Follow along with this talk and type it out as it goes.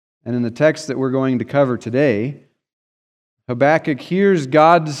And in the text that we're going to cover today, Habakkuk hears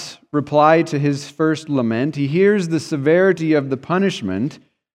God's reply to his first lament. He hears the severity of the punishment,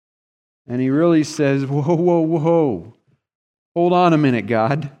 and he really says, whoa, whoa, whoa. Hold on a minute,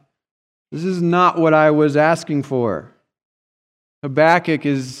 God. This is not what I was asking for. Habakkuk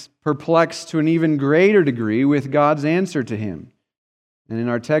is perplexed to an even greater degree with God's answer to him. And in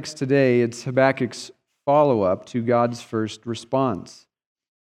our text today, it's Habakkuk's follow-up to God's first response.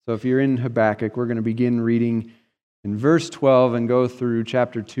 So if you're in Habakkuk, we're going to begin reading in verse 12 and go through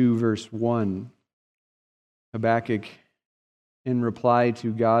chapter 2, verse 1. Habakkuk, in reply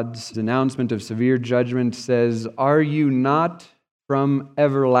to God's announcement of severe judgment, says, "Are you not from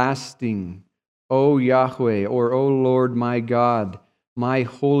everlasting, O Yahweh, or O Lord my God, my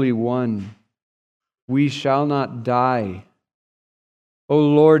Holy One? We shall not die. O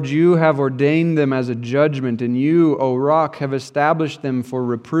Lord, you have ordained them as a judgment, and you, O Rock, have established them for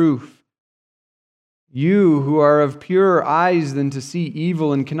reproof. You who are of purer eyes than to see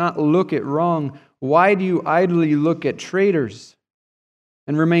evil and cannot look at wrong, why do you idly look at traitors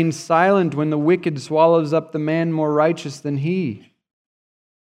and remain silent when the wicked swallows up the man more righteous than he?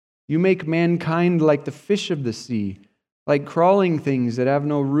 You make mankind like the fish of the sea, like crawling things that have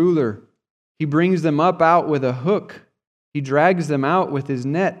no ruler. He brings them up out with a hook. He drags them out with his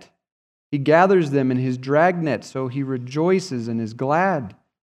net. He gathers them in his dragnet, so he rejoices and is glad.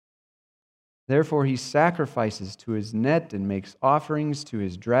 Therefore he sacrifices to his net and makes offerings to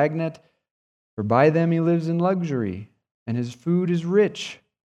his dragnet, for by them he lives in luxury, and his food is rich.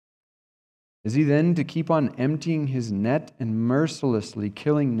 Is he then to keep on emptying his net and mercilessly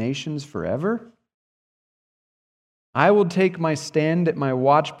killing nations forever? I will take my stand at my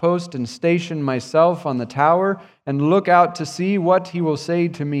watchpost and station myself on the tower and look out to see what he will say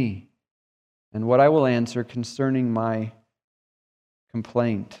to me and what I will answer concerning my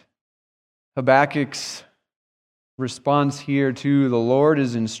complaint." Habakkuk's response here to the Lord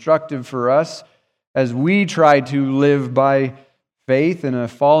is instructive for us as we try to live by faith in a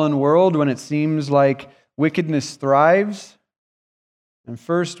fallen world when it seems like wickedness thrives. And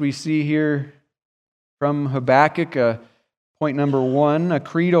first we see here from Habakkuk, point number 1, a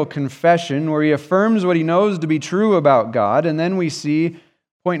creedal confession where he affirms what he knows to be true about God. And then we see,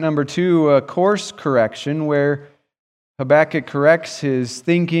 point number 2, a course correction where Habakkuk corrects his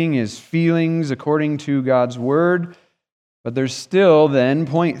thinking, his feelings according to God's word. But there's still then,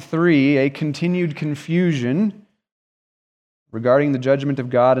 point 3, a continued confusion regarding the judgment of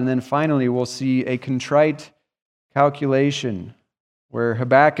God. And then finally we'll see a contrite calculation, where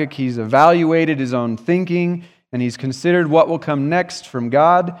Habakkuk, he's evaluated his own thinking, and he's considered what will come next from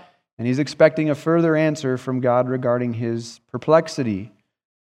God, and he's expecting a further answer from God regarding his perplexity.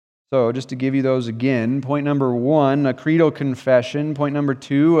 So, just to give you those again, point number 1, a creedal confession. Point number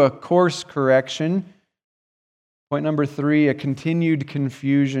 2, a course correction. Point number 3, a continued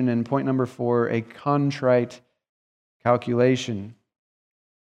confusion. And point number 4, a contrite calculation.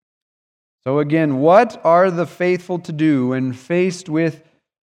 So again, what are the faithful to do when faced with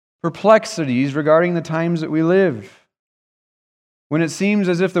perplexities regarding the times that we live? When it seems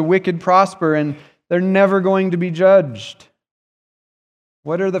as if the wicked prosper and they're never going to be judged?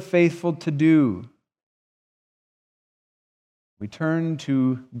 What are the faithful to do? We turn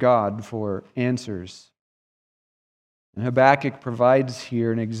to God for answers. And Habakkuk provides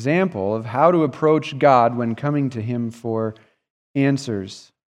here an example of how to approach God when coming to Him for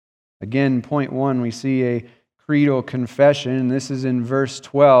answers. Again, point 1, we see a creedal confession. This is in verse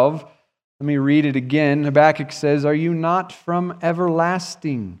 12. Let me read it again. Habakkuk says, "Are you not from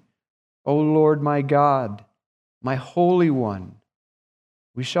everlasting, O Lord my God, my Holy One?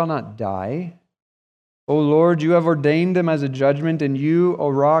 We shall not die. O Lord, you have ordained them as a judgment, and you, O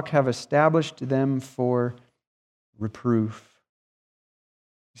Rock, have established them for reproof."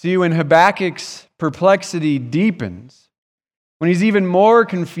 See, when Habakkuk's perplexity deepens, when he's even more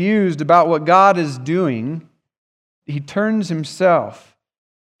confused about what God is doing, he turns himself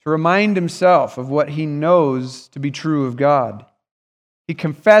to remind himself of what he knows to be true of God. He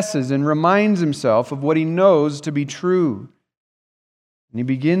confesses and reminds himself of what he knows to be true. And he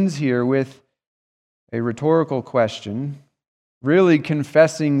begins here with a rhetorical question, really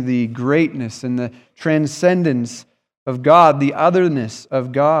confessing the greatness and the transcendence of God, the otherness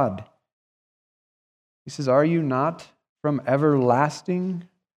of God. He says, "Are you not from everlasting?"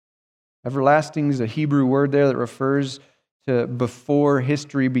 Everlasting is a Hebrew word there that refers to before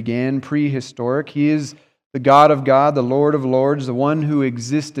history began, prehistoric. He is the God of God, the Lord of lords, the one who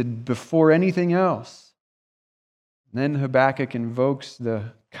existed before anything else. And then Habakkuk invokes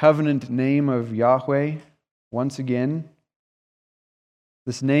the covenant name of Yahweh once again.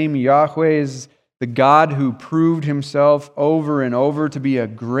 This name Yahweh is the God who proved himself over and over to be a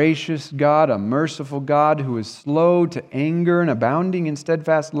gracious God, a merciful God who is slow to anger and abounding in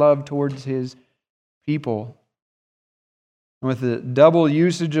steadfast love towards his people. And with the double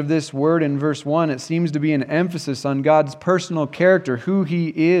usage of this word in verse 1, it seems to be an emphasis on God's personal character, who he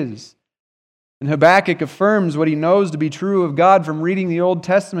is. And Habakkuk affirms what he knows to be true of God from reading the Old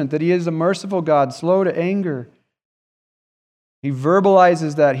Testament, that he is a merciful God, slow to anger. He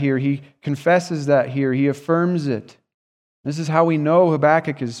verbalizes that here. He confesses that here. He affirms it. This is how we know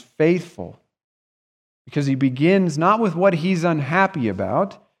Habakkuk is faithful. Because he begins not with what he's unhappy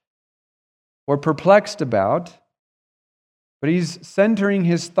about or perplexed about, but he's centering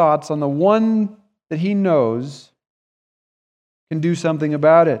his thoughts on the one that he knows can do something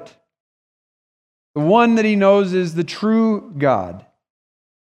about it. The one that he knows is the true God.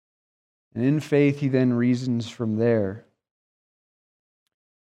 And in faith, he then reasons from there.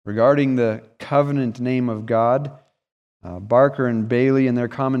 Regarding the covenant name of God, Barker and Bailey in their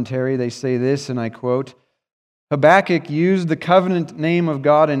commentary, they say this, and I quote, Habakkuk used the covenant name of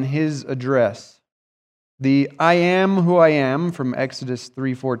God in his address. The I am who I am, from Exodus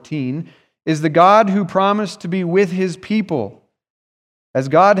 3:14, is the God who promised to be with his people. As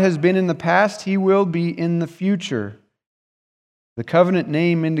God has been in the past, he will be in the future. The covenant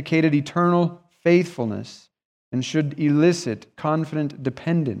name indicated eternal faithfulness and should elicit confident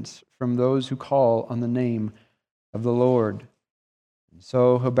dependence from those who call on the name of the Lord. And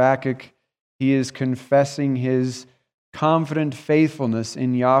so Habakkuk, he is confessing his confident faithfulness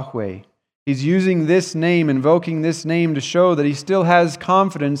in Yahweh. He's using this name, invoking this name to show that he still has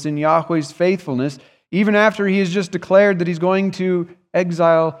confidence in Yahweh's faithfulness, even after he has just declared that he's going to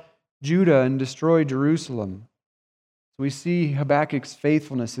exile Judah and destroy Jerusalem. So we see Habakkuk's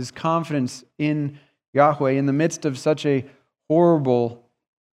faithfulness, his confidence in Yahweh in the midst of such a horrible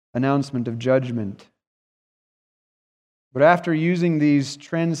announcement of judgment. But after using these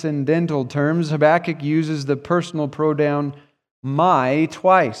transcendental terms, Habakkuk uses the personal pronoun my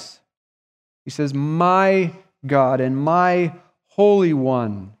twice. He says, my God and my Holy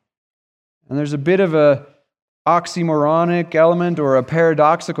One. And there's a bit of a oxymoronic element or a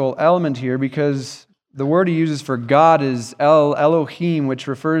paradoxical element here, because the word he uses for God is El Elohim, which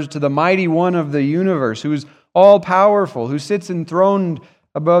refers to the mighty one of the universe, who is all-powerful, who sits enthroned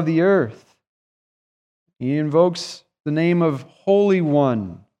above the earth. He invokes the name of Holy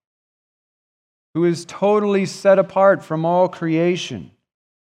One, who is totally set apart from all creation.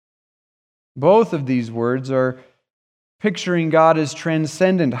 Both of these words are picturing God as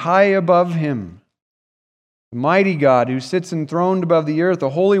transcendent, high above him. The mighty God who sits enthroned above the earth, the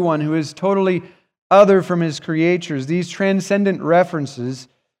Holy One who is totally other from his creatures. These transcendent references,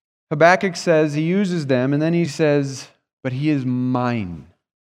 Habakkuk says, he uses them, and then he says, but he is mine.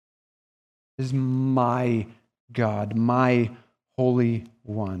 He is my God, my Holy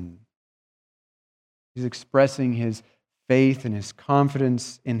One. He's expressing his faith and his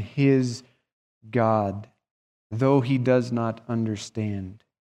confidence in his God, though he does not understand.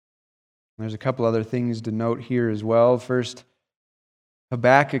 There's a couple other things to note here as well. First,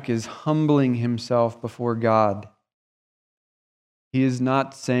 Habakkuk is humbling himself before God. He is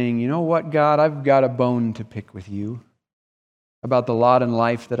not saying, you know what, God, I've got a bone to pick with you about the lot in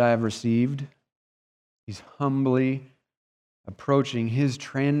life that I have received. He's humbly approaching his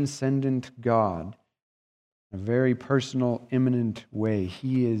transcendent God in a very personal, imminent way.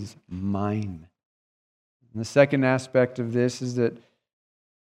 He is mine. And the second aspect of this is that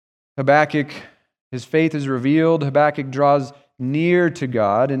Habakkuk, his faith is revealed. Habakkuk draws near to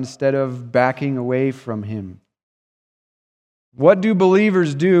God instead of backing away from him. What do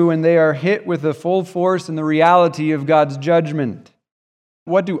believers do when they are hit with the full force and the reality of God's judgment?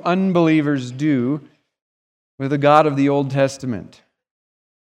 What do unbelievers do with the God of the Old Testament?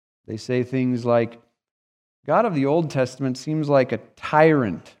 They say things like, God of the Old Testament seems like a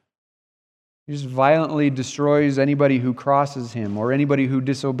tyrant. He just violently destroys anybody who crosses him or anybody who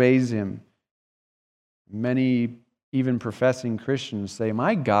disobeys him. Many, even professing Christians, say,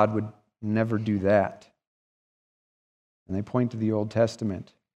 my God would never do that. And they point to the Old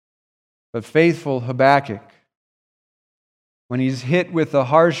Testament. But faithful Habakkuk, when he's hit with the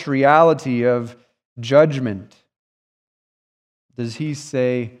harsh reality of judgment, does he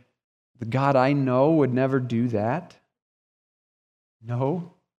say, the God I know would never do that?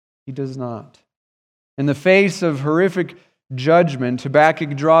 No, he does not. In the face of horrific judgment,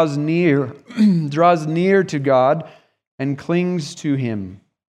 Habakkuk draws near to God and clings to him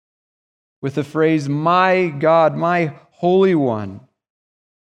with the phrase, my God, my Holy One.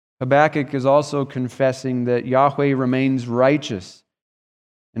 Habakkuk is also confessing that Yahweh remains righteous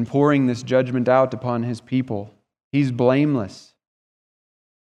in pouring this judgment out upon his people. He's blameless.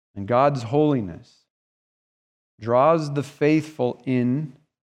 And God's holiness draws the faithful in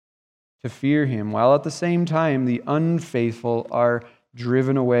to fear him, while at the same time the unfaithful are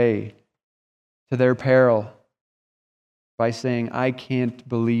driven away to their peril by saying, I can't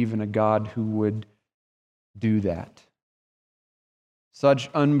believe in a God who would do that. Such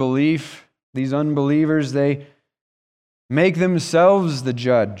unbelief, these unbelievers, they make themselves the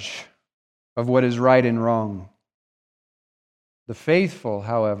judge of what is right and wrong. The faithful,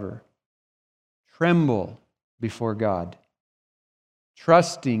 however, tremble before God,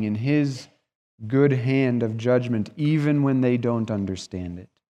 trusting in his good hand of judgment even when they don't understand it.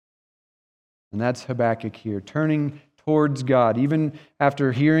 And that's Habakkuk here, turning towards God. Even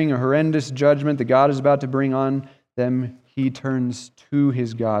after hearing a horrendous judgment that God is about to bring on them, he turns to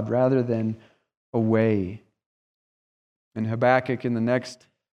his God rather than away. And Habakkuk, in the next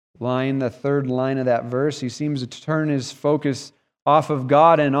line, the third line of that verse, he seems to turn his focus off of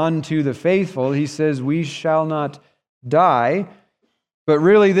God and onto the faithful. He says, we shall not die. But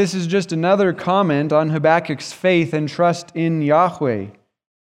really, this is just another comment on Habakkuk's faith and trust in Yahweh.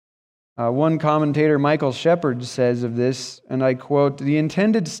 One commentator, Michael Shepard, says of this, and I quote, the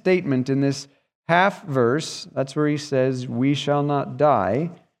intended statement in this half verse, that's where he says, we shall not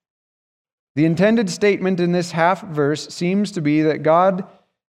die. The intended statement in this half verse seems to be that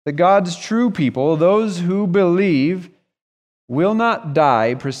God's true people, those who believe, will not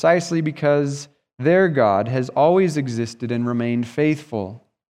die precisely because their God has always existed and remained faithful.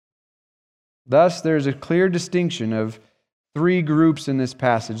 Thus, there's a clear distinction of three groups in this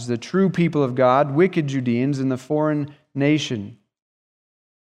passage: the true people of God, wicked Judeans, and the foreign nation.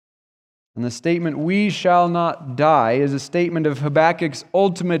 And the statement, we shall not die, is a statement of Habakkuk's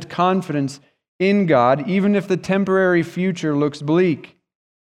ultimate confidence in God, even if the temporary future looks bleak.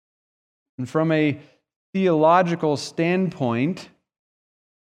 And from a theological standpoint,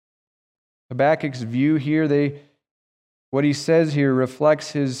 Habakkuk's view here, what he says here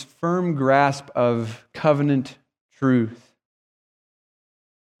reflects his firm grasp of covenant truth.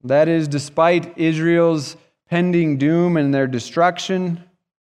 That is, despite Israel's pending doom and their destruction,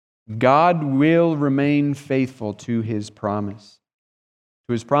 God will remain faithful to his promise.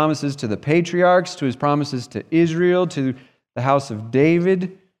 To his promises to the patriarchs, to his promises to Israel, to the house of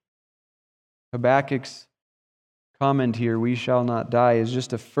David. Habakkuk's comment here, we shall not die, is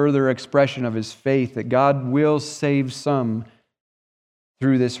just a further expression of his faith that God will save some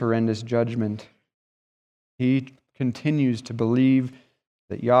through this horrendous judgment. He continues to believe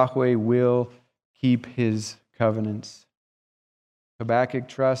that Yahweh will keep his covenants. Habakkuk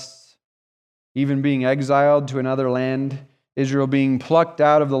trusts, even being exiled to another land, Israel being plucked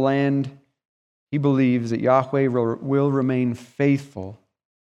out of the land, he believes that Yahweh will remain faithful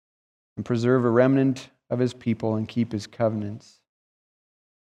and preserve a remnant of his people and keep his covenants.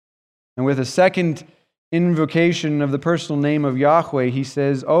 And with a second invocation of the personal name of Yahweh, he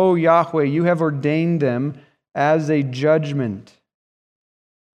says, O Yahweh, you have ordained them as a judgment.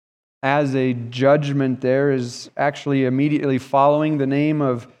 As a judgment there is actually immediately following the name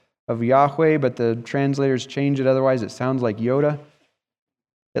of Yahweh, but the translators change it, otherwise it sounds like Yoda.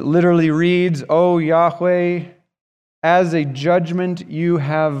 It literally reads, O Yahweh, as a judgment you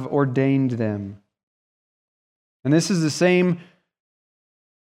have ordained them. And this is the same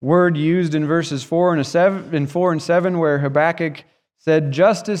word used in verses 4 and 7, where Habakkuk said,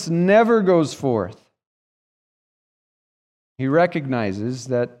 justice never goes forth. He recognizes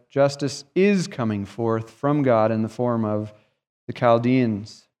that justice is coming forth from God in the form of the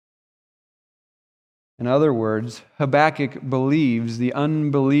Chaldeans. In other words, Habakkuk believes the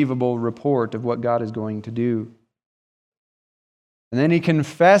unbelievable report of what God is going to do. And then he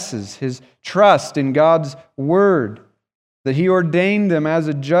confesses his trust in God's word, that he ordained them as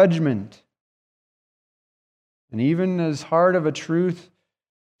a judgment. And even as hard of a truth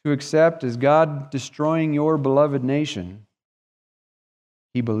to accept as God destroying your beloved nation,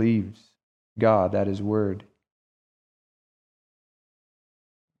 he believes God, that is word.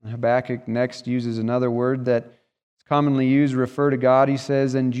 Habakkuk next uses another word that is commonly used to refer to God. He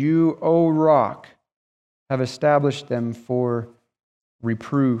says, and you, O rock, have established them for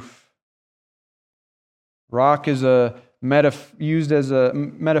reproof. Rock is used as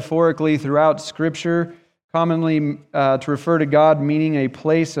metaphorically throughout Scripture, commonly to refer to God, meaning a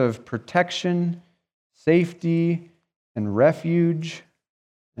place of protection, safety, and refuge.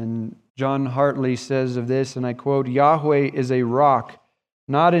 And John Hartley says of this, and I quote, Yahweh is a rock,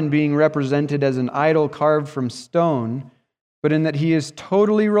 not in being represented as an idol carved from stone, but in that he is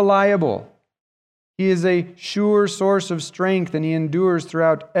totally reliable, He is a sure source of strength, and He endures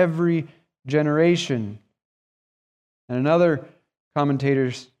throughout every generation. And another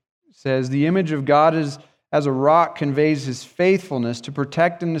commentator says, the image of God is as a rock conveys His faithfulness to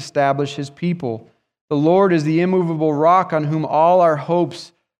protect and establish His people. The Lord is the immovable rock on whom all our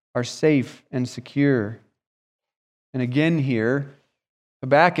hopes are safe and secure. And again here,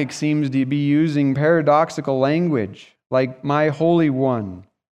 Habakkuk seems to be using paradoxical language, like my Holy One.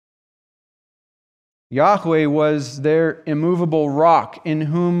 Yahweh was their immovable rock in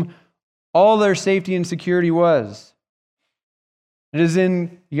whom all their safety and security was. It is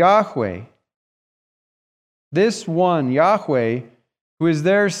in Yahweh, this one, Yahweh, who is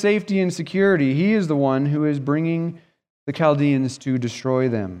their safety and security. He is the one who is bringing the Chaldeans to destroy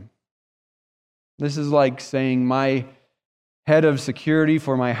them. This is like saying, my head of security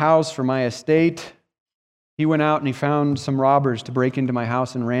for my house, for my estate, he went out and he found some robbers to break into my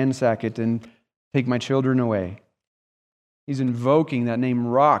house and ransack it and take my children away. He's invoking that name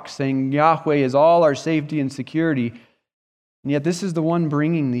rock, saying Yahweh is all our safety and security. And yet this is the one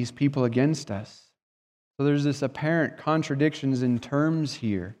bringing these people against us. So there's this apparent contradictions in terms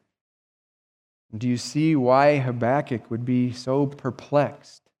here. Do you see why Habakkuk would be so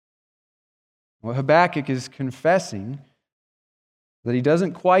perplexed? What Habakkuk is confessing that he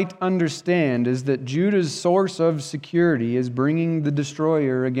doesn't quite understand is that Judah's source of security is bringing the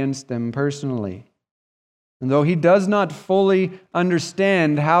destroyer against them personally. And though he does not fully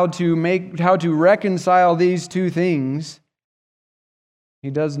understand how to reconcile these two things, he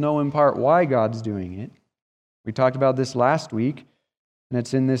does know in part why God's doing it. We talked about this last week, and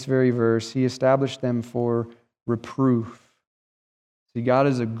it's in this very verse. He established them for reproof. See, God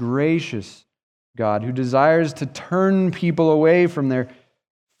is a gracious God who desires to turn people away from their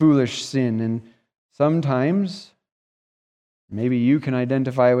foolish sin. And sometimes, maybe you can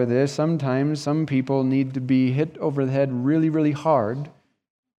identify with this, sometimes some people need to be hit over the head really, really hard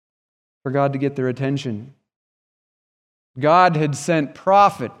for God to get their attention. God had sent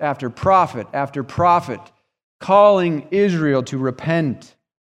prophet after prophet after prophet calling Israel to repent,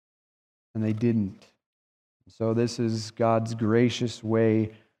 and they didn't. So this is God's gracious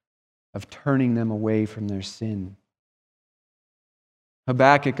way of turning them away from their sin.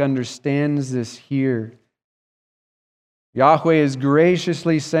 Habakkuk understands this here. Yahweh is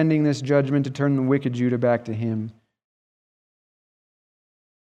graciously sending this judgment to turn the wicked Judah back to Him.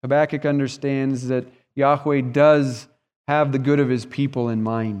 Habakkuk understands that Yahweh does have the good of His people in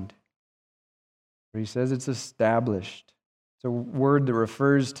mind. He says it's established. It's a word that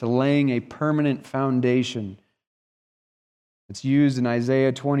refers to laying a permanent foundation. It's used in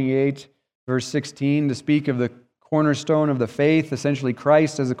Isaiah 28, verse 16, to speak of the cornerstone of the faith, essentially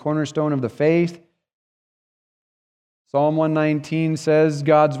Christ as the cornerstone of the faith. Psalm 119 says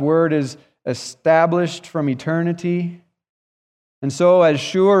God's word is established from eternity. And so as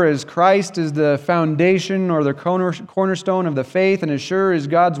sure as Christ is the foundation or the cornerstone of the faith, and as sure as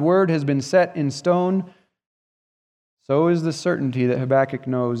God's word has been set in stone, so is the certainty that Habakkuk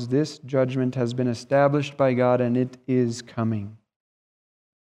knows this judgment has been established by God and it is coming.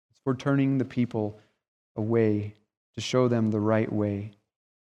 It's for turning the people away, to show them the right way.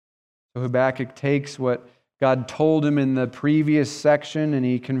 So Habakkuk takes what God told him in the previous section and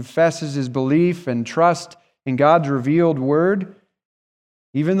he confesses his belief and trust in God's revealed word.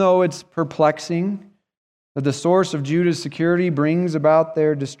 Even though it's perplexing that the source of Judah's security brings about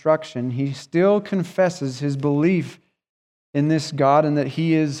their destruction, he still confesses his belief in this God and that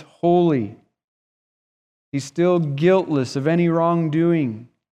He is holy. He's still guiltless of any wrongdoing.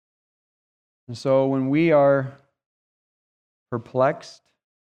 And so when we are perplexed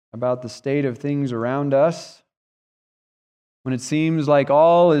about the state of things around us, when it seems like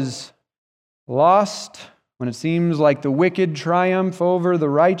all is lost, when it seems like the wicked triumph over the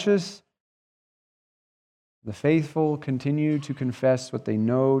righteous, the faithful continue to confess what they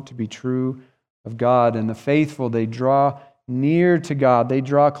know to be true of God. And the faithful, they draw near to God. They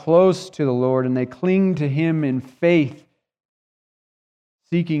draw close to the Lord and they cling to Him in faith,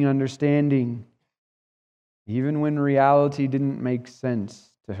 seeking understanding. Even when reality didn't make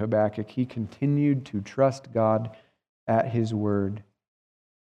sense to Habakkuk, he continued to trust God at His word.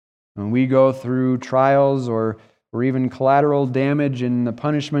 When we go through trials or even collateral damage in the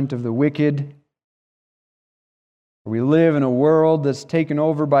punishment of the wicked, or we live in a world that's taken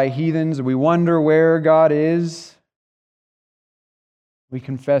over by heathens and we wonder where God is, we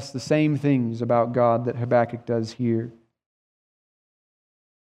confess the same things about God that Habakkuk does here.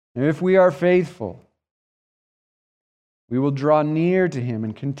 And if we are faithful, we will draw near to Him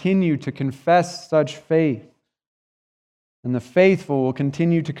and continue to confess such faith. And the faithful will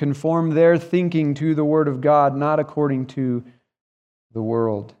continue to conform their thinking to the Word of God, not according to the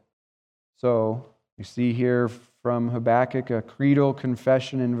world. So, you see here from Habakkuk a creedal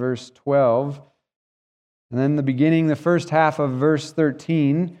confession in verse 12. And then the first half of verse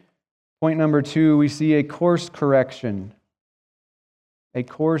 13, point number 2, we see a course correction. A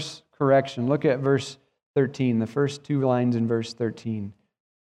course correction. Look at verse 13, the first 2 lines in verse 13.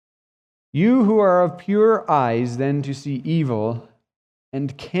 You who are of pure eyes then to see evil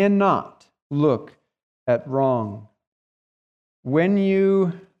and cannot look at wrong. When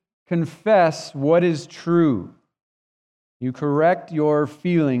you confess what is true, you correct your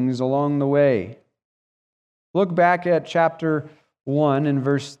feelings along the way. Look back at chapter 1 and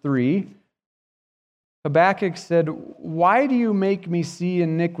verse 3. Habakkuk said, "Why do you make me see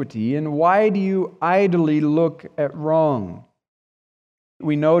iniquity, and why do you idly look at wrong?"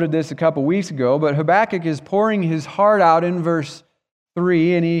 We noted this a couple weeks ago, but Habakkuk is pouring his heart out in verse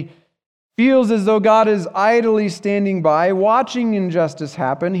 3, and he feels as though God is idly standing by, watching injustice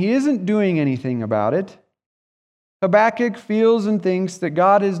happen. He isn't doing anything about it. Habakkuk feels and thinks that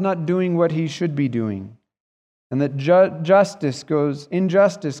God is not doing what he should be doing, and that injustice goes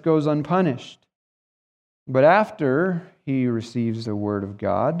unpunished. But after he receives the Word of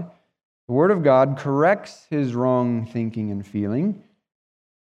God corrects his wrong thinking and feeling.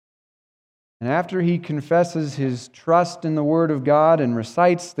 And after he confesses his trust in the Word of God and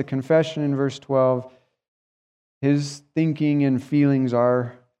recites the confession in verse 12, his thinking and feelings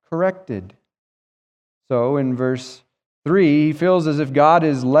are corrected. So in verse 3, he feels as if God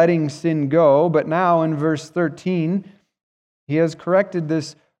is letting sin go, but now in verse 13, he has corrected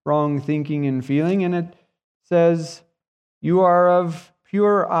this wrong thinking and feeling, and it says, "You are of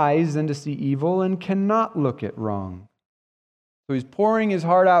pure eyes than to see evil and cannot look at wrong." So he's pouring his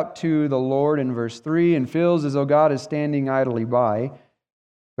heart out to the Lord in verse 3 and feels as though God is standing idly by.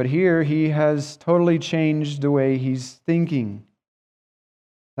 But here he has totally changed the way he's thinking.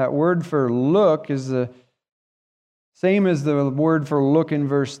 That word for look is the same as the word for look in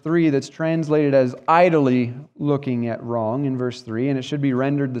verse 3 that's translated as idly looking at wrong in verse 3, and it should be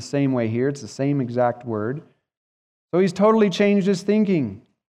rendered the same way here. It's the same exact word. So he's totally changed his thinking.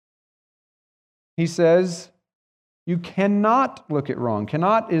 He says, you cannot look at wrong.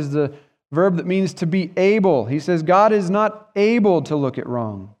 Cannot is the verb that means to be able. He says God is not able to look at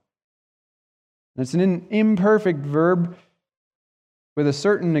wrong. It's an imperfect verb with a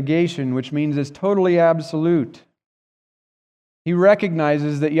certain negation, which means it's totally absolute. He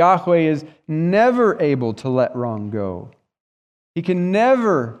recognizes that Yahweh is never able to let wrong go. He can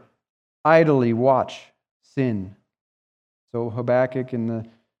never idly watch sin. So Habakkuk, in the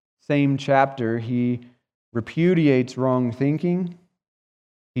same chapter, he repudiates wrong thinking.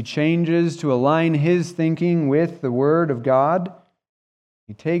 He changes to align his thinking with the Word of God.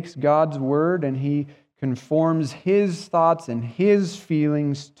 He takes God's Word and he conforms his thoughts and his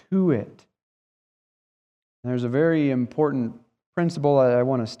feelings to it. There's a very important principle that I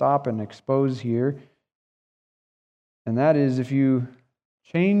want to stop and expose here, and that is if you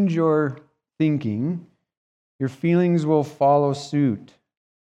change your thinking, your feelings will follow suit.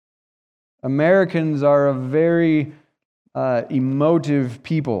 Americans are a very emotive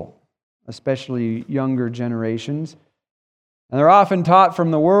people, especially younger generations. And they're often taught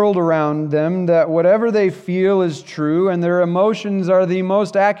from the world around them that whatever they feel is true, and their emotions are the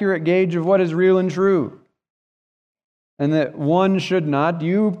most accurate gauge of what is real and true. And that one should not,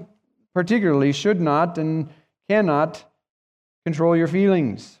 you particularly should not and cannot control your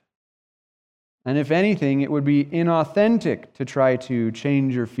feelings. And if anything, it would be inauthentic to try to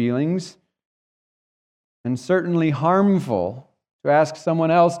change your feelings, and certainly harmful to ask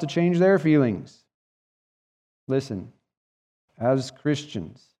someone else to change their feelings. Listen, as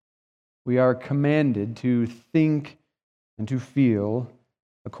Christians, we are commanded to think and to feel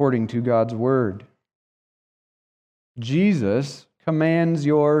according to God's Word. Jesus commands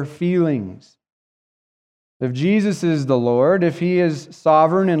your feelings. If Jesus is the Lord, if He is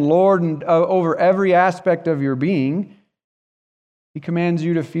sovereign and Lord over every aspect of your being, He commands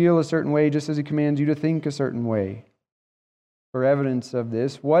you to feel a certain way just as He commands you to think a certain way. For evidence of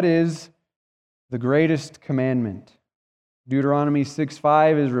this, what is the greatest commandment? Deuteronomy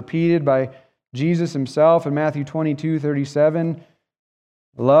 6:5 is repeated by Jesus Himself in Matthew 22:37.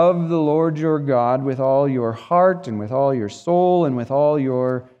 Love the Lord your God with all your heart and with all your soul and with all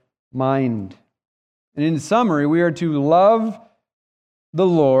your mind. And in summary, we are to love the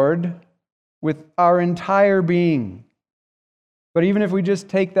Lord with our entire being. But even if we just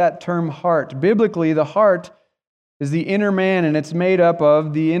take that term heart, biblically the heart is the inner man, and it's made up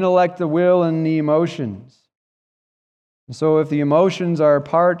of the intellect, the will, and the emotions. And so if the emotions are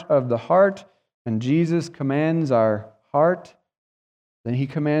part of the heart, and Jesus commands our heart, then he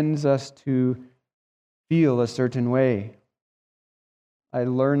commands us to feel a certain way. I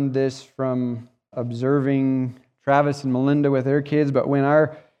learned this from observing Travis and Melinda with their kids, but when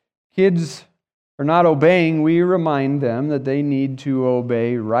our kids are not obeying, we remind them that they need to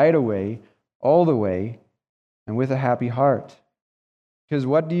obey right away, all the way, and with a happy heart. Because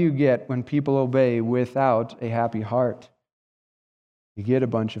what do you get when people obey without a happy heart? You get a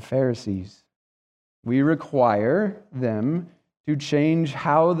bunch of Pharisees. We require them to change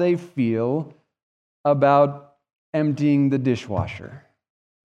how they feel about emptying the dishwasher.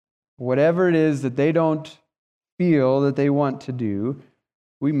 Whatever it is that they don't feel that they want to do,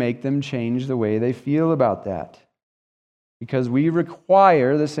 we make them change the way they feel about that. Because we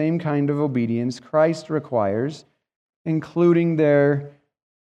require the same kind of obedience Christ requires, including their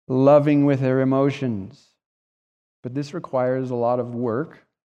loving with their emotions. But this requires a lot of work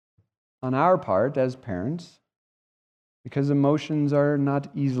on our part as parents, because emotions are not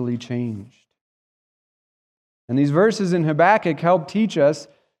easily changed. And these verses in Habakkuk help teach us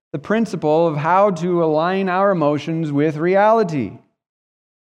the principle of how to align our emotions with reality.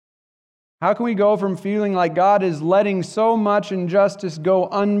 How can we go from feeling like God is letting so much injustice go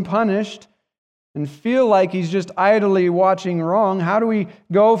unpunished and feel like he's just idly watching wrong? How do we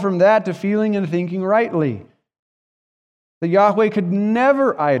go from that to feeling and thinking rightly? That Yahweh could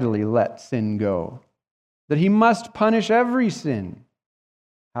never idly let sin go, that he must punish every sin.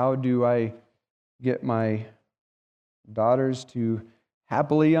 How do I get my daughters to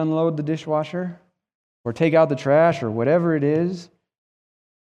happily unload the dishwasher or take out the trash or whatever it is?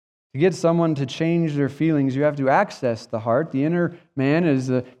 To get someone to change their feelings, you have to access the heart. The inner man is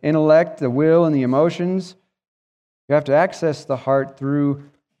the intellect, the will, and the emotions. You have to access the heart through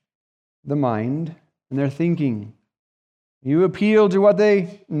the mind and their thinking. You appeal to what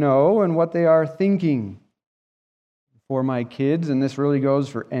they know and what they are thinking. For my kids, and this really goes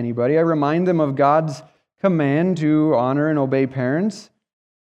for anybody, I remind them of God's command to honor and obey parents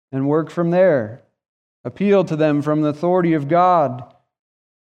and work from there. Appeal to them from the authority of God.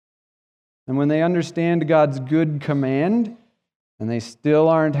 And when they understand God's good command and they still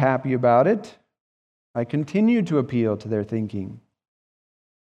aren't happy about it, I continue to appeal to their thinking.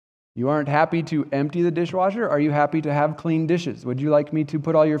 You aren't happy to empty the dishwasher? Are you happy to have clean dishes? Would you like me to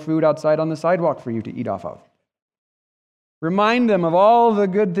put all your food outside on the sidewalk for you to eat off of? Remind them of all the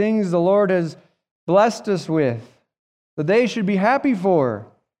good things the Lord has blessed us with, that they should be happy for,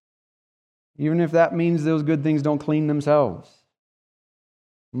 even if that means those good things don't clean themselves.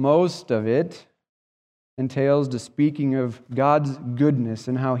 Most of it entails the speaking of God's goodness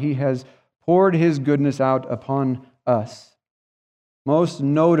and how he has poured his goodness out upon us. Most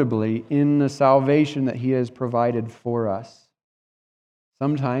notably in the salvation that he has provided for us.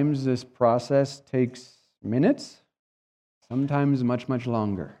 Sometimes this process takes minutes, sometimes much, much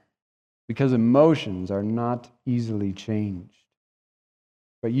longer, because emotions are not easily changed.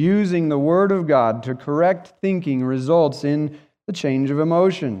 But using the Word of God to correct thinking results in the change of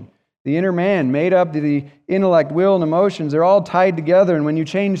emotion. The inner man, made up of the intellect, will, and emotions, they're all tied together, and when you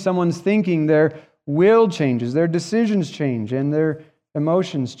change someone's thinking, their will changes, their decisions change, and their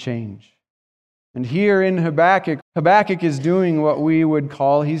emotions change. And here in Habakkuk, Habakkuk is doing what we would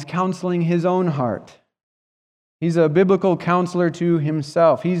call, he's counseling his own heart. He's a biblical counselor to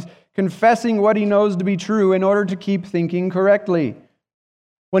himself. He's confessing what he knows to be true in order to keep thinking correctly.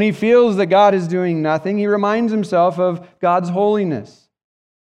 When he feels that God is doing nothing, he reminds himself of God's holiness,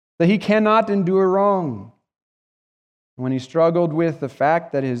 that he cannot endure wrong. When he struggled with the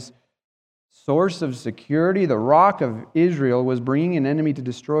fact that his source of security, the rock of Israel, was bringing an enemy to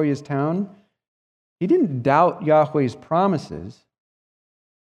destroy his town, he didn't doubt Yahweh's promises,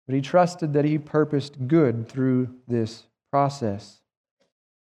 but he trusted that he purposed good through this process.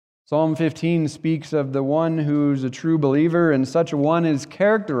 Psalm 15 speaks of the one who's a true believer, and such a one is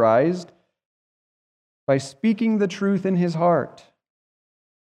characterized by speaking the truth in his heart.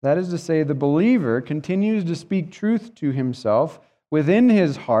 That is to say, the believer continues to speak truth to himself within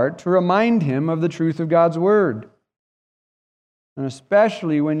his heart to remind him of the truth of God's Word. And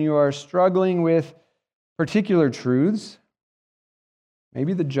especially when you are struggling with particular truths,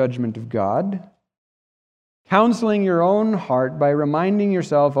 maybe the judgment of God, counseling your own heart by reminding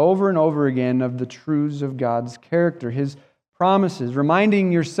yourself over and over again of the truths of God's character, His promises,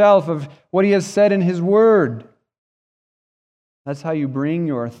 reminding yourself of what He has said in His Word. That's how you bring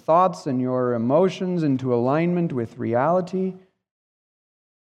your thoughts and your emotions into alignment with reality.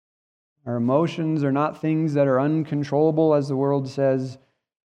 Our emotions are not things that are uncontrollable, as the world says.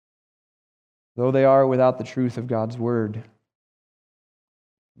 though they are without the truth of God's word.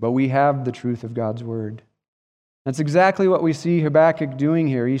 But we have the truth of God's word. That's exactly what we see Habakkuk doing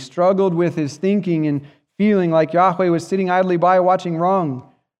here. He struggled with his thinking and feeling like Yahweh was sitting idly by watching wrong.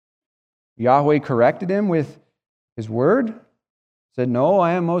 Yahweh corrected him with his word, said, "No,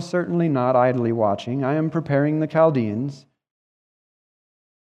 I am most certainly not idly watching. I am preparing the Chaldeans."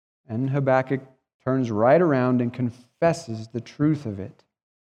 And Habakkuk turns right around and confesses the truth of it.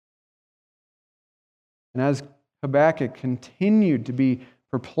 And as Habakkuk continued to be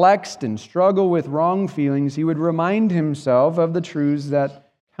perplexed and struggle with wrong feelings, he would remind himself of the truths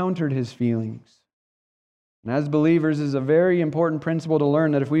that countered his feelings. And as believers, it is a very important principle to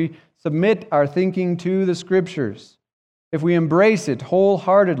learn that if we submit our thinking to the Scriptures, if we embrace it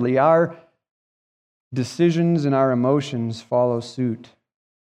wholeheartedly, our decisions and our emotions follow suit.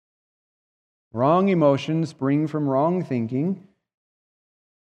 Wrong emotions spring from wrong thinking,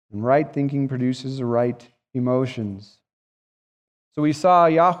 and right thinking produces right emotions. So we saw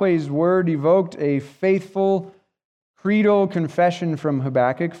Yahweh's word evoked a faithful creedal confession from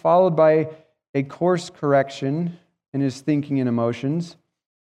Habakkuk, followed by a course correction in his thinking and emotions.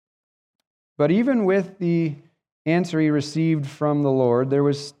 But even with the answer he received from the Lord, there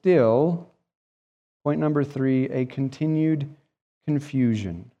was still, point number 3, a continued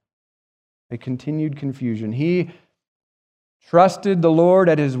confusion. A continued confusion. He trusted the Lord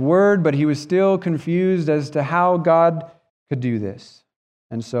at His word, but he was still confused as to how God could do this.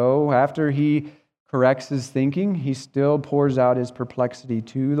 And so, after he corrects his thinking, he still pours out his perplexity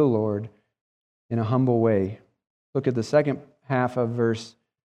to the Lord in a humble way. Look at the second half of verse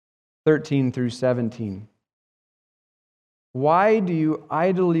 13 through 17. "Why do you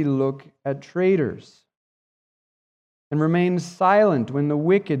idly look at traitors and remain silent when the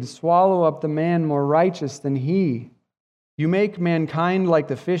wicked swallow up the man more righteous than he? You make mankind like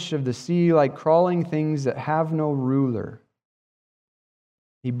the fish of the sea, like crawling things that have no ruler.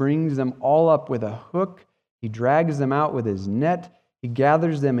 He brings them all up with a hook. He drags them out with his net. He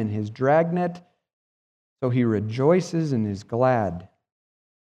gathers them in his dragnet. So he rejoices and is glad.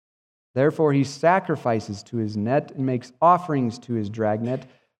 Therefore he sacrifices to his net and makes offerings to his dragnet,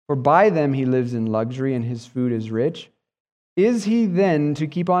 for by them he lives in luxury and his food is rich. Is he then to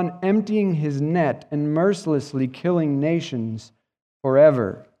keep on emptying his net and mercilessly killing nations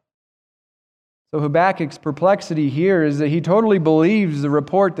forever?" So Habakkuk's perplexity here is that he totally believes the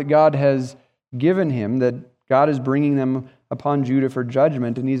report that God has given him, that God is bringing them upon Judah for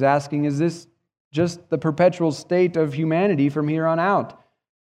judgment, and he's asking, is this just the perpetual state of humanity from here on out,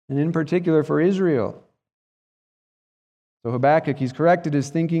 and in particular for Israel? So Habakkuk, he's corrected his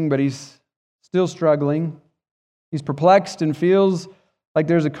thinking, but he's still struggling. He's perplexed and feels like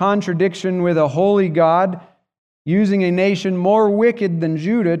there's a contradiction with a holy God using a nation more wicked than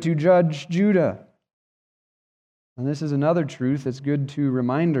Judah to judge Judah. And this is another truth that's good to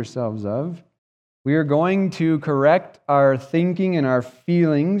remind ourselves of. We are going to correct our thinking and our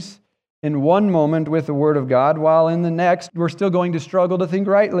feelings in one moment with the Word of God, while in the next we're still going to struggle to think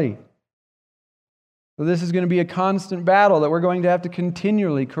rightly. So this is going to be a constant battle that we're going to have to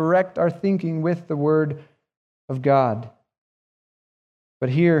continually correct our thinking with the Word of God. But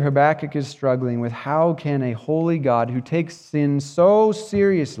here Habakkuk is struggling with how can a holy God who takes sin so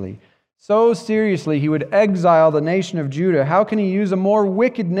seriously he would exile the nation of Judah, how can he use a more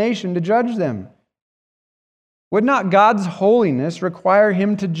wicked nation to judge them? Would not God's holiness require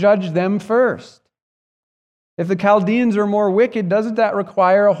him to judge them first? If the Chaldeans are more wicked, doesn't that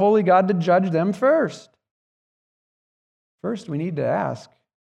require a holy God to judge them first? First, we need to ask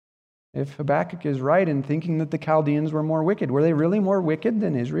if Habakkuk is right in thinking that the Chaldeans were more wicked. Were they really more wicked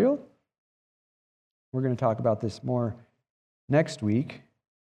than Israel? We're going to talk about this more next week.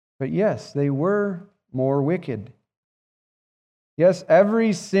 But yes, they were more wicked. Yes,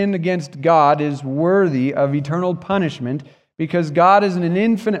 every sin against God is worthy of eternal punishment because God is an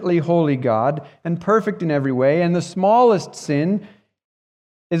infinitely holy God and perfect in every way, and the smallest sin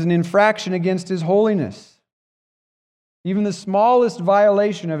is an infraction against His holiness. Even the smallest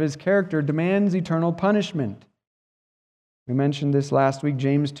violation of His character demands eternal punishment. We mentioned this last week,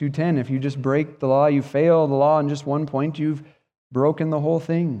 James 2:10. If you just break the law, you fail the law in just one point, you've broken the whole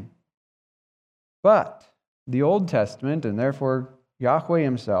thing. But the Old Testament, and therefore Yahweh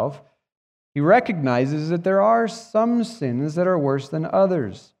Himself, He recognizes that there are some sins that are worse than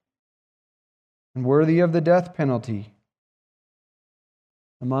others and worthy of the death penalty.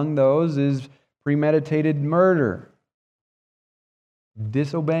 Among those is premeditated murder,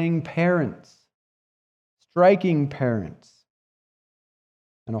 disobeying parents, striking parents,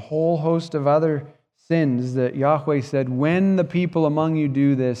 and a whole host of other sins that Yahweh said, when the people among you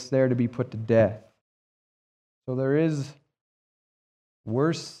do this, they're to be put to death. So there is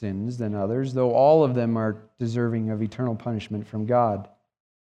worse sins than others, though all of them are deserving of eternal punishment from God.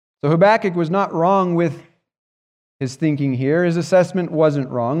 So Habakkuk was not wrong with his thinking here. His assessment wasn't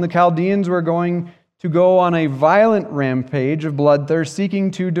wrong. The Chaldeans were going to go on a violent rampage of bloodthirst,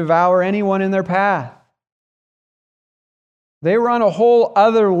 seeking to devour anyone in their path. They were on a whole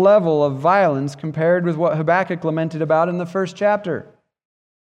other level of violence compared with what Habakkuk lamented about in the first chapter,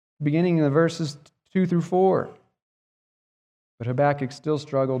 beginning in the verses 2 through 4. But Habakkuk still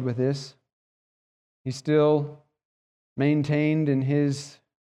struggled with this. He still maintained in his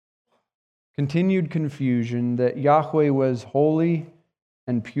continued confusion that Yahweh was holy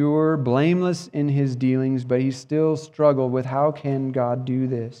and pure, blameless in his dealings, but he still struggled with how can God do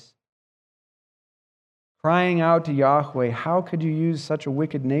this? Crying out to Yahweh, how could you use such a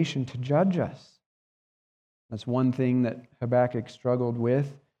wicked nation to judge us? That's one thing that Habakkuk struggled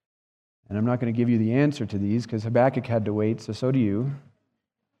with. And I'm not going to give you the answer to these because Habakkuk had to wait, so do you.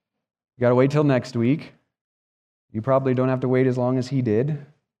 You got to wait till next week. You probably don't have to wait as long as he did.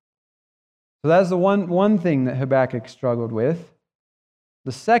 So that's the one thing that Habakkuk struggled with.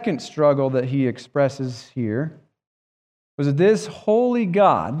 The second struggle that he expresses here was that this holy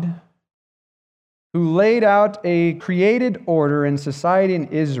God, who laid out a created order in society in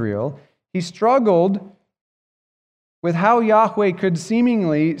Israel, he struggled with how Yahweh could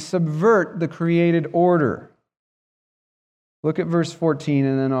seemingly subvert the created order. Look at verse 14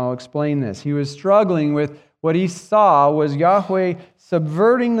 and then I'll explain this. He was struggling with what he saw was Yahweh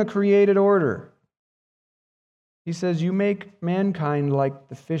subverting the created order. He says, you make mankind like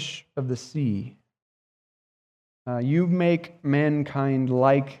the fish of the sea. You make mankind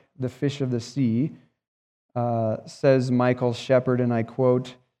like the fish of the sea, says Michael Shepherd, and I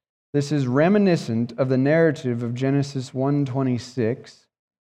quote, this is reminiscent of the narrative of Genesis 1:26,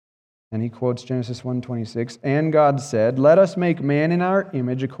 and he quotes Genesis 1:26, and God said, let us make man in our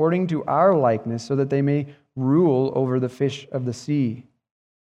image according to our likeness so that they may rule over the fish of the sea.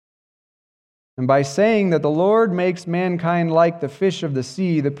 And by saying that the Lord makes mankind like the fish of the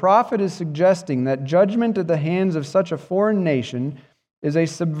sea, the prophet is suggesting that judgment at the hands of such a foreign nation is a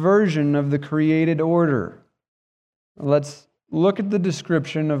subversion of the created order. Let's look at the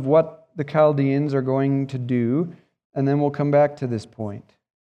description of what the Chaldeans are going to do, and then we'll come back to this point.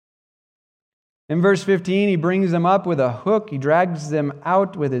 In verse 15, he brings them up with a hook. He drags them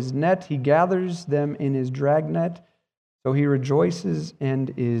out with his net. He gathers them in his dragnet. So he rejoices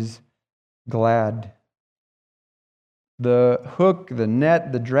and is glad. The hook, the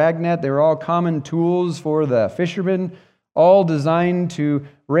net, the dragnet, they're all common tools for the fishermen, all designed to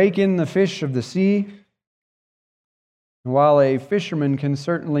rake in the fish of the sea. And while a fisherman can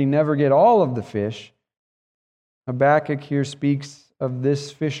certainly never get all of the fish, Habakkuk here speaks of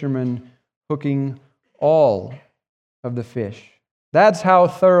this fisherman hooking all of the fish. That's how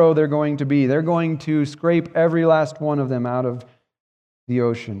thorough they're going to be. They're going to scrape every last one of them out of the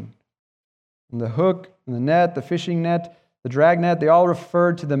ocean. And the hook, and the net, the fishing net, the dragnet, they all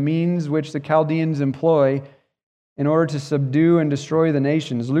refer to the means which the Chaldeans employ in order to subdue and destroy the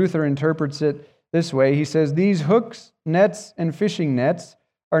nations. Luther interprets it this way. He says, these hooks, nets, and fishing nets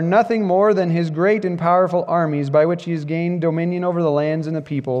are nothing more than his great and powerful armies by which he has gained dominion over the lands and the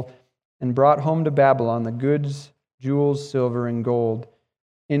people and brought home to Babylon the goods, jewels, silver, and gold,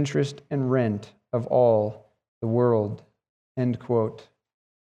 interest and rent of all the world. End quote.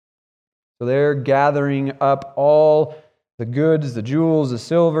 So they're gathering up all the goods, the jewels, the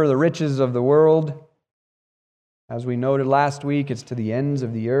silver, the riches of the world. As we noted last week, it's to the ends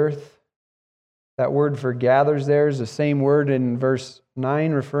of the earth. That word for gathers there is the same word in verse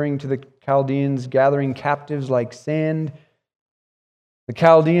 9, referring to the Chaldeans gathering captives like sand. The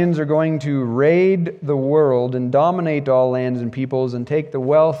Chaldeans are going to raid the world and dominate all lands and peoples and take the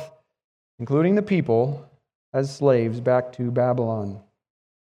wealth, including the people, as slaves back to Babylon.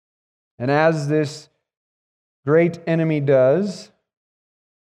 And as this great enemy does,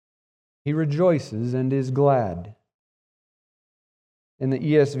 he rejoices and is glad. In the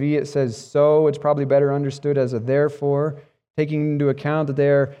ESV it says so. It's probably better understood as a therefore, taking into account that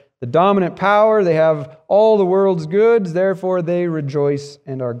they're the dominant power, they have all the world's goods, therefore they rejoice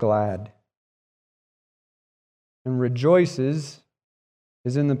and are glad. And rejoices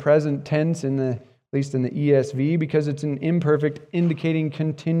is in the present tense, at least in the ESV, because it's an imperfect indicating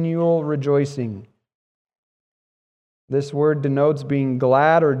continual rejoicing. This word denotes being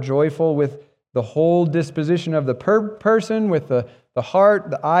glad or joyful with the whole disposition of the person, with the heart,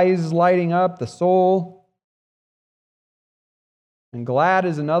 the eyes lighting up, the soul. And glad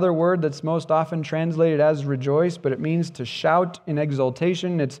is another word that's most often translated as rejoice, but it means to shout in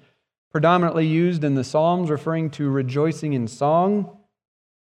exultation. It's predominantly used in the Psalms, referring to rejoicing in song.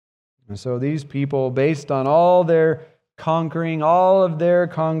 And so these people, based on all their conquering, all of their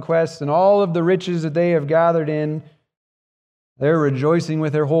conquests, and all of the riches that they have gathered in, they're rejoicing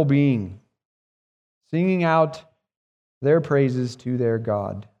with their whole being, singing out their praises to their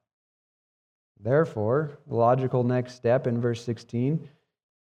God. Therefore, the logical next step in verse 16,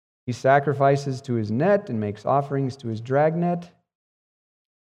 he sacrifices to his net and makes offerings to his dragnet.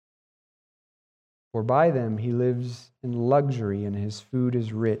 For by them he lives in luxury and his food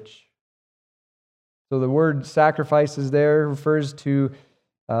is rich. So the word sacrifices there refers to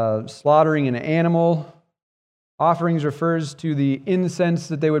slaughtering an animal. Offerings refers to the incense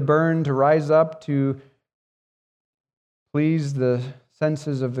that they would burn to rise up to please the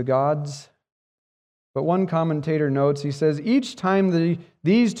senses of the gods. But one commentator notes, he says, each time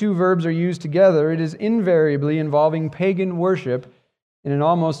these two verbs are used together, it is invariably involving pagan worship in an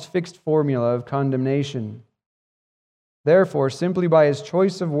almost fixed formula of condemnation. Therefore, simply by his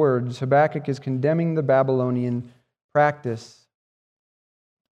choice of words, Habakkuk is condemning the Babylonian practice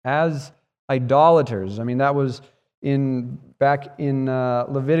as idolaters. I mean, that was back in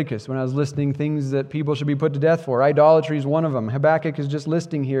Leviticus when I was listing things that people should be put to death for. Idolatry is one of them. Habakkuk is just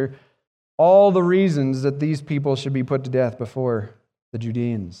listing here all the reasons that these people should be put to death before the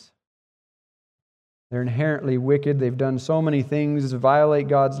Judeans. They're inherently wicked. They've done so many things to violate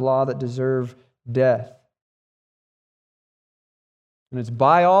God's law that deserve death. And it's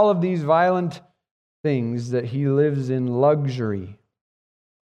by all of these violent things that he lives in luxury.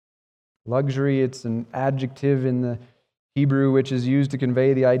 Luxury, it's an adjective in the Hebrew which is used to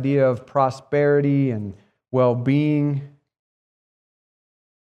convey the idea of prosperity and well-being.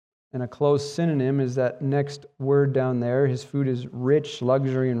 And a close synonym is that next word down there. His food is rich,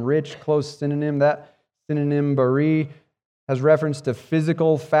 luxury and rich. Close synonym, that synonym bari, has reference to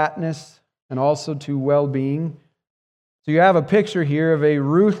physical fatness and also to well-being. So you have a picture here of a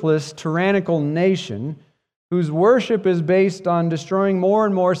ruthless, tyrannical nation whose worship is based on destroying more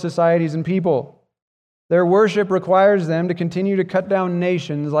and more societies and people. Their worship requires them to continue to cut down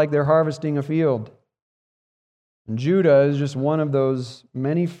nations like they're harvesting a field. And Judah is just one of those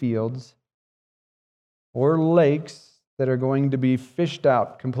many fields or lakes that are going to be fished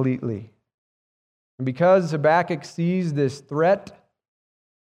out completely. And because Habakkuk sees this threat,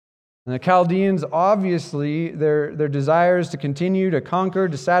 and the Chaldeans, obviously, their desires to continue to conquer,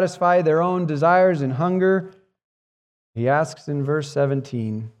 to satisfy their own desires and hunger, he asks in verse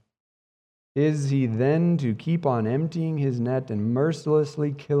 17, is he then to keep on emptying his net and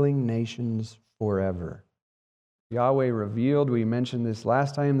mercilessly killing nations forever? Yahweh revealed, we mentioned this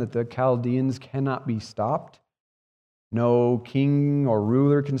last time, that the Chaldeans cannot be stopped. No king or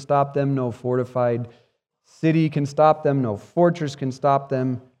ruler can stop them. No fortified city can stop them. No fortress can stop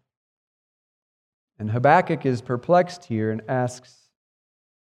them. And Habakkuk is perplexed here and asks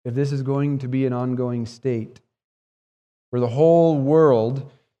if this is going to be an ongoing state where the whole world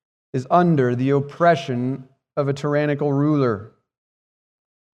is under the oppression of a tyrannical ruler,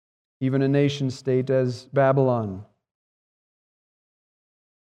 even a nation state as Babylon.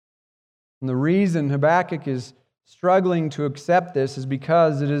 And the reason Habakkuk is struggling to accept this is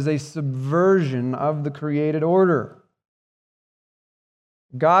because it is a subversion of the created order.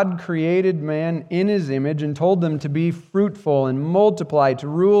 God created man in His image and told them to be fruitful and multiply, to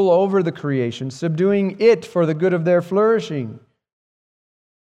rule over the creation, subduing it for the good of their flourishing.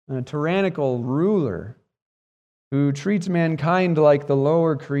 And a tyrannical ruler who treats mankind like the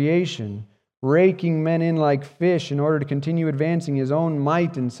lower creation, raking men in like fish in order to continue advancing his own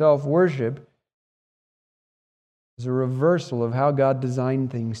might and self-worship, is a reversal of how God designed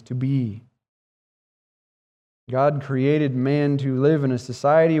things to be. God created man to live in a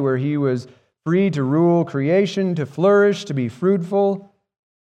society where he was free to rule creation, to flourish, to be fruitful.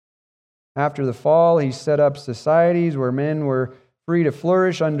 After the fall, He set up societies where men were free to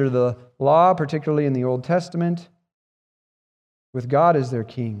flourish under the law, particularly in the Old Testament, with God as their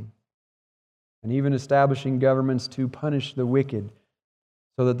king, and even establishing governments to punish the wicked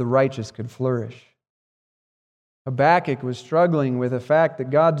so that the righteous could flourish. Habakkuk was struggling with the fact that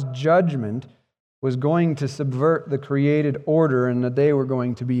God's judgment was going to subvert the created order and that they were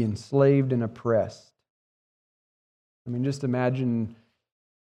going to be enslaved and oppressed. I mean, just imagine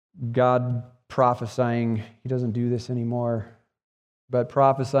God prophesying, He doesn't do this anymore, but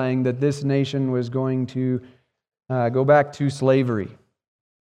prophesying that this nation was going to go back to slavery,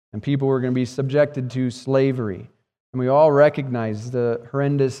 and people were going to be subjected to slavery. And we all recognize the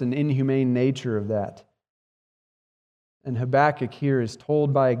horrendous and inhumane nature of that. And Habakkuk here is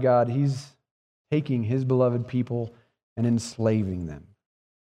told by God he's taking his beloved people and enslaving them.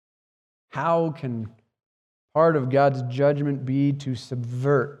 How can part of God's judgment be to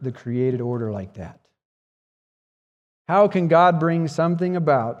subvert the created order like that? How can God bring something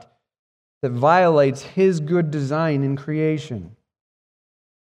about that violates his good design in creation?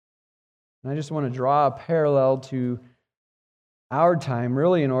 And I just want to draw a parallel to our time,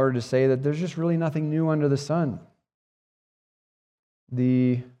 really, in order to say that there's just really nothing new under the sun.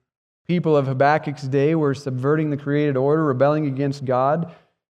 The people of Habakkuk's day were subverting the created order, rebelling against God,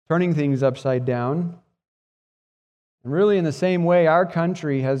 turning things upside down. And really, in the same way, our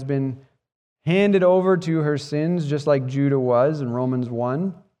country has been handed over to her sins, just like Judah was in Romans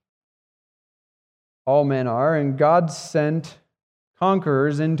 1. All men are, and God sent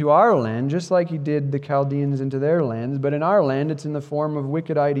conquerors into our land, just like he did the Chaldeans into their lands. But in our land, it's in the form of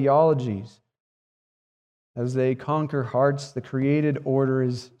wicked ideologies. As they conquer hearts, the created order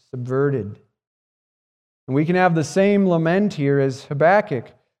is subverted. And we can have the same lament here as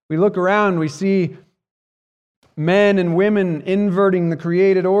Habakkuk. We look around, we see men and women inverting the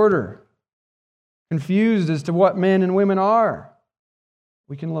created order, confused as to what men and women are.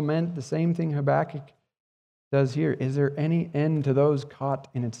 We can lament the same thing Habakkuk does here. Is there any end to those caught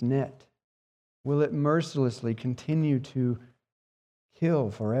in its net? Will it mercilessly continue to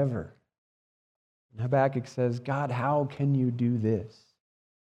kill forever? And Habakkuk says, God, how can you do this?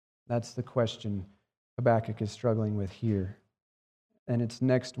 That's the question Habakkuk is struggling with here. And it's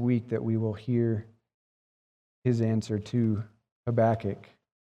next week that we will hear his answer to Habakkuk.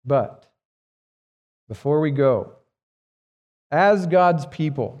 But before we go, as God's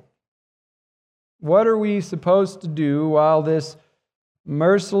people, what are we supposed to do while this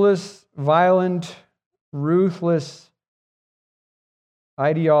merciless, violent, ruthless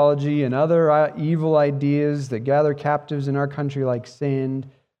ideology and other evil ideas that gather captives in our country like sand,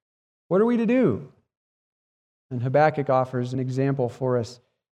 what are we to do? And Habakkuk offers an example for us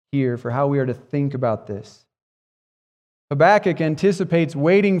here for how we are to think about this. Habakkuk anticipates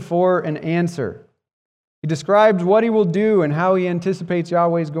waiting for an answer. He describes what he will do and how he anticipates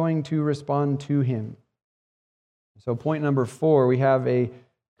Yahweh is going to respond to him. So point number 4, we have a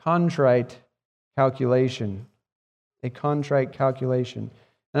contrite calculation. A contrite calculation.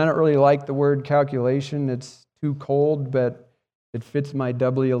 And I don't really like the word calculation. It's too cold, but it fits my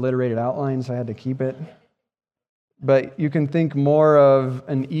doubly alliterated outline, so I had to keep it. But you can think more of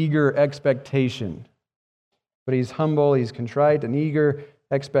an eager expectation. But he's humble, he's contrite, an eager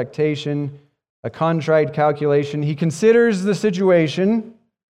expectation, a contrite calculation. He considers the situation,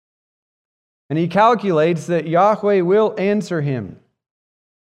 and he calculates that Yahweh will answer him,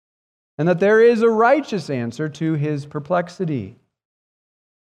 and that there is a righteous answer to his perplexity.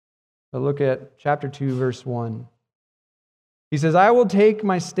 So look at chapter 2, verse 1. He says, I will take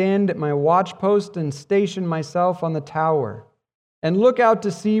my stand at my watchpost and station myself on the tower, and look out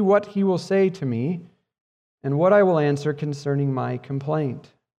to see what he will say to me, and what I will answer concerning my complaint.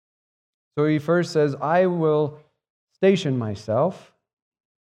 So he first says, I will station myself,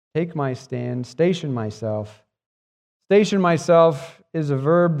 take my stand, station myself. Station myself is a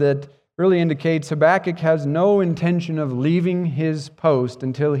verb that really indicates Habakkuk has no intention of leaving his post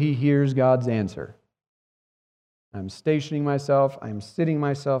until he hears God's answer. I'm stationing myself, I'm sitting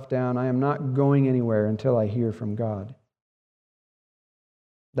myself down, I am not going anywhere until I hear from God.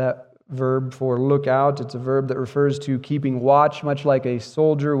 That verb for look out, it's a verb that refers to keeping watch, much like a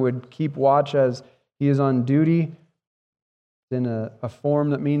soldier would keep watch as he is on duty. It's in a form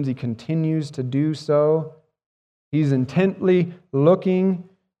that means he continues to do so. He's intently looking.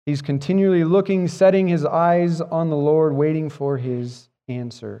 He's continually looking, setting his eyes on the Lord, waiting for his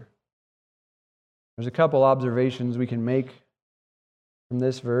answer. There's a couple observations we can make from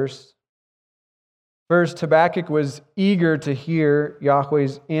this verse. First, Habakkuk was eager to hear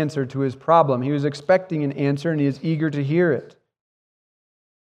Yahweh's answer to his problem. He was expecting an answer, and he is eager to hear it.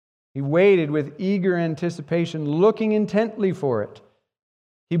 He waited with eager anticipation, looking intently for it.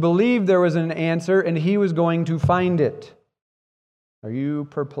 He believed there was an answer, and he was going to find it. Are you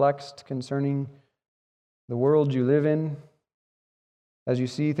perplexed concerning the world you live in? As you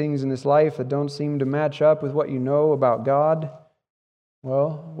see things in this life that don't seem to match up with what you know about God?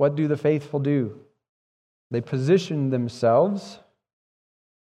 Well, what do the faithful do? They position themselves,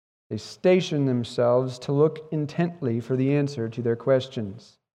 they station themselves to look intently for the answer to their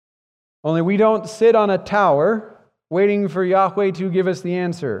questions. Only we don't sit on a tower waiting for Yahweh to give us the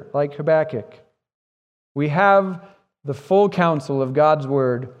answer, like Habakkuk. We have the full counsel of God's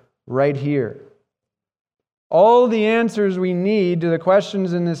Word right here. All the answers we need to the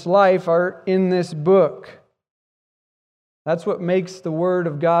questions in this life are in this book. That's what makes the Word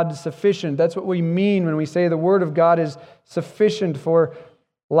of God sufficient. That's what we mean when we say the Word of God is sufficient for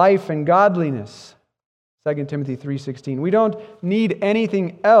life and godliness. 2 Timothy 3:16. We don't need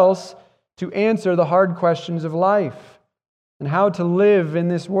anything else to answer the hard questions of life and how to live in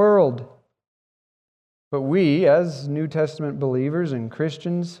this world. But we, as New Testament believers and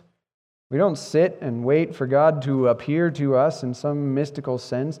Christians, we don't sit and wait for God to appear to us in some mystical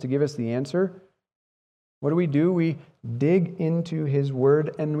sense to give us the answer. What do? We dig into His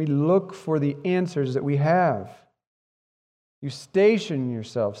Word and we look for the answers that we have. You station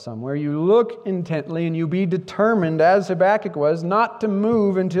yourself somewhere, you look intently, and you be determined, as Habakkuk was, not to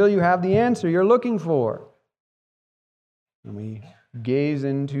move until you have the answer you're looking for. And we gaze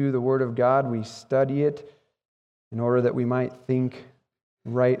into the Word of God, we study it in order that we might think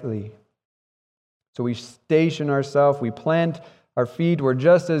rightly. So we station ourselves, we plant our feet, we're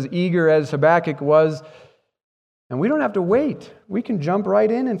just as eager as Habakkuk was, and we don't have to wait. We can jump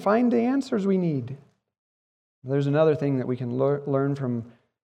right in and find the answers we need. There's another thing that we can learn from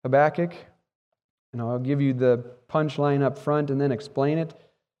Habakkuk, and I'll give you the punchline up front and then explain it.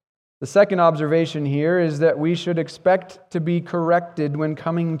 The second observation here is that we should expect to be corrected when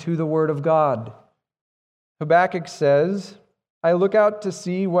coming to the Word of God. Habakkuk says, I look out to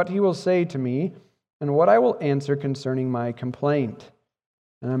see what he will say to me and what I will answer concerning my complaint.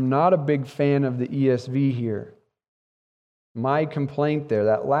 And I'm not a big fan of the ESV here. My complaint there,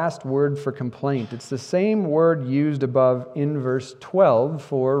 that last word for complaint, it's the same word used above in verse 12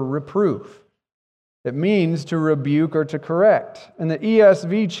 for reproof. It means to rebuke or to correct. And the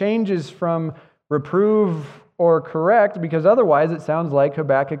ESV changes from reprove or correct because otherwise it sounds like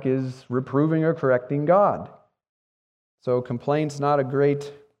Habakkuk is reproving or correcting God. So complaint's not a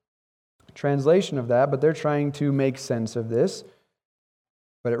great translation of that, but they're trying to make sense of this.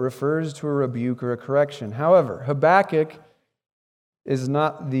 But it refers to a rebuke or a correction. However, Habakkuk is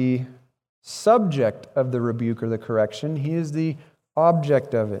not the subject of the rebuke or the correction. He is the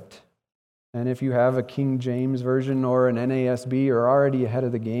object of it. And if you have a King James Version or an NASB, you're already ahead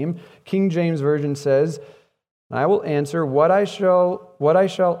of the game. King James Version says, I will answer what I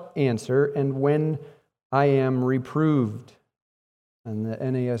shall answer, and when I am reproved. And the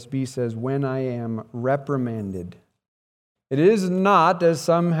NASB says, when I am reprimanded. It is not, as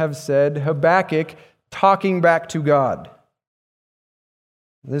some have said, Habakkuk talking back to God.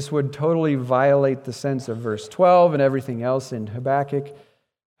 This would totally violate the sense of verse 12 and everything else in Habakkuk.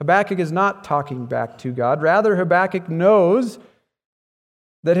 Habakkuk is not talking back to God. Rather, Habakkuk knows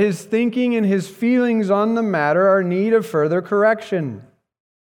that his thinking and his feelings on the matter are in need of further correction.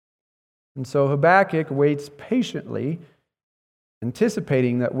 And so Habakkuk waits patiently,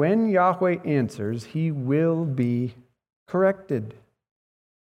 anticipating that when Yahweh answers, he will be corrected.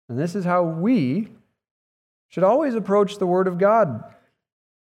 And this is how we should always approach the Word of God.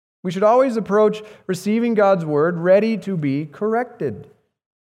 We should always approach receiving God's Word ready to be corrected.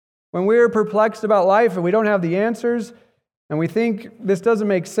 When we're perplexed about life and we don't have the answers, and we think this doesn't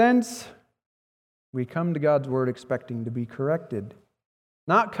make sense, we come to God's Word expecting to be corrected.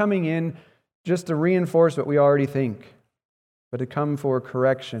 Not coming in just to reinforce what we already think, but to come for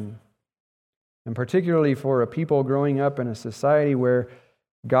correction. And particularly for a people growing up in a society where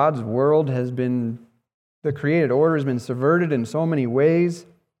God's world the created order has been subverted in so many ways,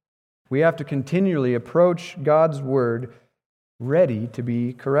 we have to continually approach God's Word ready to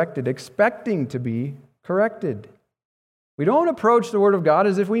be corrected, expecting to be corrected. We don't approach the Word of God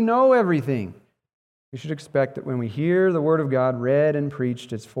as if we know everything. We should expect that when we hear the Word of God read and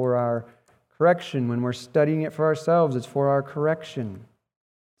preached, it's for our correction. When we're studying it for ourselves, it's for our correction.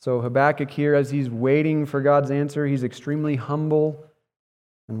 So Habakkuk here, as he's waiting for God's answer, he's extremely humble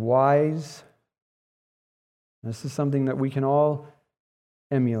and wise. This is something that we can all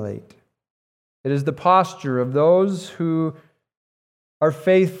emulate. It is the posture of those who are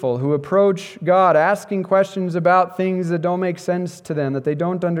faithful, who approach God asking questions about things that don't make sense to them, that they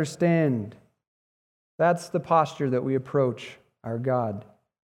don't understand. That's the posture that we approach our God.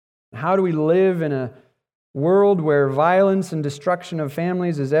 How do we live in a world where violence and destruction of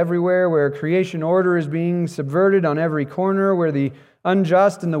families is everywhere, where creation order is being subverted on every corner, where the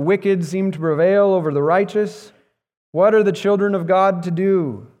unjust and the wicked seem to prevail over the righteous? What are the children of God to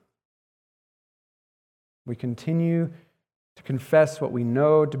do? We continue to confess what we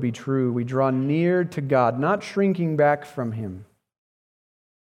know to be true. We draw near to God, not shrinking back from Him.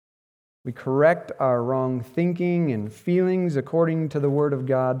 We correct our wrong thinking and feelings according to the Word of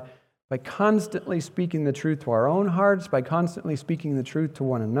God by constantly speaking the truth to our own hearts, by constantly speaking the truth to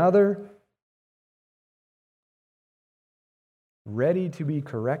one another, ready to be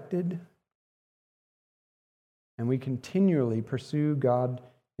corrected, and we continually pursue God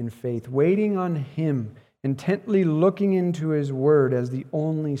in faith, waiting on Him, intently looking into His Word as the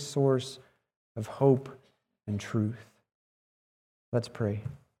only source of hope and truth. Let's pray.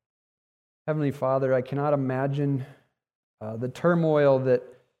 Heavenly Father, I cannot imagine the turmoil that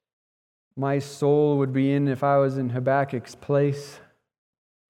my soul would be in if I was in Habakkuk's place,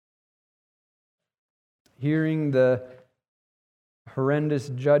 hearing the horrendous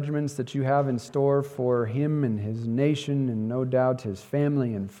judgments that you have in store for him and his nation, and no doubt his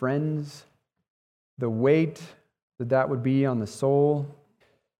family and friends, the weight that would be on the soul,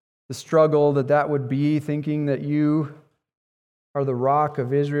 the struggle that would be, thinking that you are the rock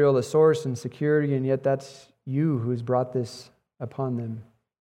of Israel, the source and security, and yet that's you who has brought this upon them.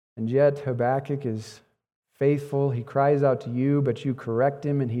 And yet Habakkuk is faithful. He cries out to you, but you correct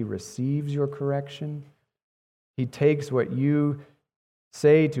him, and he receives your correction. He takes what you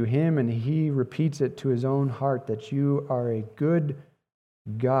say to him, and he repeats it to his own heart, that you are a good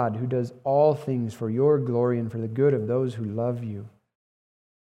God who does all things for your glory and for the good of those who love you.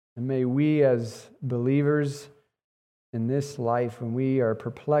 And may we as believers in this life, when we are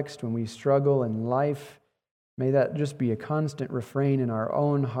perplexed, when we struggle in life, may that just be a constant refrain in our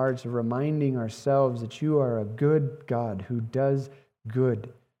own hearts of reminding ourselves that you are a good God who does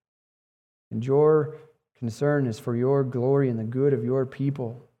good. And your concern is for your glory and the good of your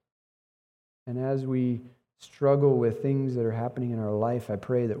people. And as we struggle with things that are happening in our life, I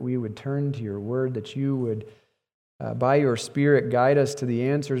pray that we would turn to your word, that you would, by your Spirit, guide us to the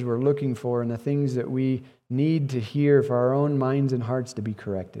answers we're looking for and the things that we need to hear for our own minds and hearts to be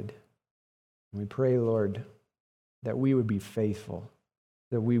corrected. And we pray, Lord, that we would be faithful,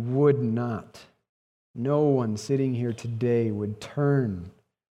 that we would not, no one sitting here today would turn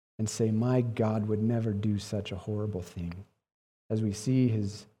and say, my God would never do such a horrible thing, as we see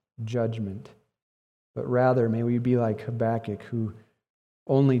his judgment. But rather, may we be like Habakkuk, who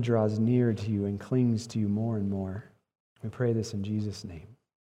only draws near to you and clings to you more and more. We pray this in Jesus' name.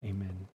 Amen.